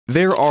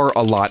There are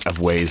a lot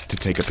of ways to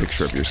take a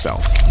picture of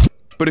yourself.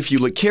 But if you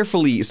look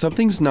carefully,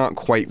 something's not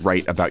quite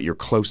right about your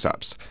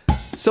close-ups.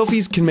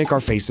 Selfies can make our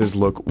faces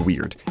look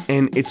weird,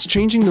 and it's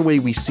changing the way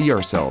we see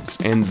ourselves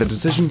and the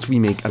decisions we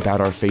make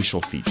about our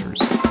facial features.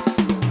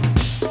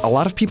 A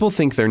lot of people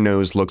think their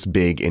nose looks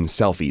big in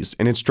selfies,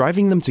 and it's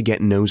driving them to get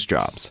nose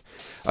jobs.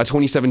 A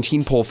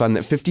 2017 poll found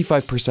that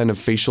 55% of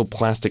facial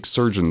plastic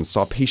surgeons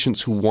saw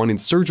patients who wanted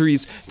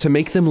surgeries to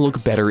make them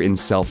look better in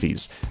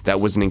selfies.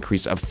 That was an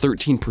increase of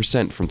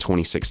 13% from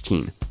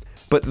 2016.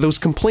 But those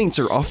complaints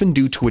are often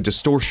due to a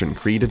distortion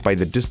created by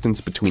the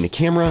distance between a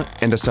camera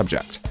and a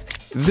subject.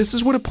 This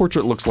is what a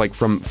portrait looks like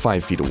from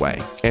 5 feet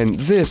away, and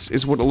this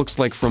is what it looks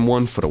like from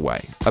 1 foot away,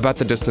 about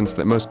the distance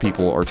that most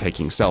people are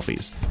taking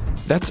selfies.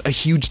 That's a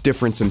huge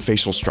difference in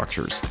facial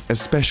structures,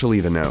 especially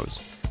the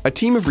nose. A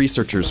team of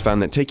researchers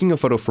found that taking a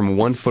photo from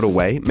 1 foot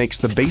away makes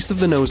the base of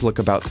the nose look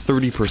about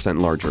 30%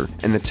 larger,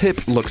 and the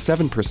tip look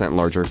 7%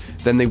 larger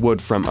than they would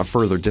from a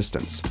further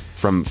distance.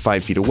 From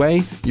 5 feet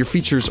away, your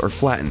features are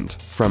flattened.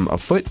 From a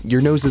foot,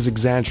 your nose is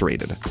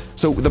exaggerated.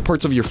 So the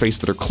parts of your face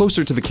that are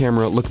closer to the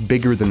camera look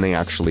bigger than they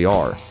actually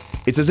are.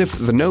 It's as if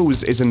the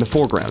nose is in the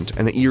foreground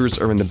and the ears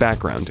are in the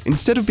background,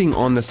 instead of being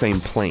on the same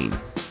plane.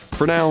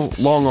 For now,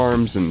 long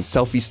arms and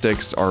selfie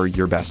sticks are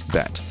your best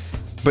bet.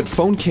 But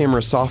phone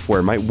camera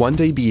software might one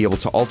day be able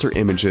to alter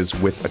images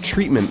with a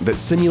treatment that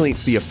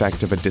simulates the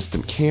effect of a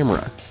distant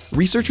camera.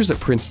 Researchers at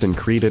Princeton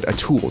created a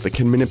tool that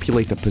can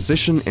manipulate the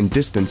position and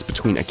distance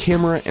between a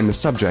camera and the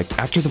subject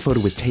after the photo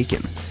was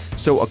taken.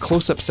 So a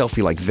close-up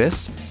selfie like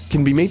this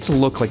can be made to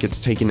look like it's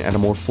taken at a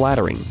more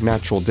flattering,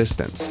 natural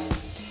distance.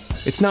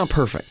 It's not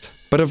perfect,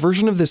 but a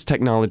version of this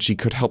technology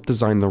could help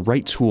design the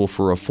right tool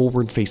for a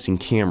forward-facing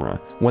camera,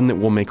 one that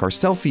will make our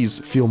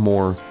selfies feel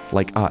more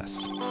like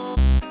us.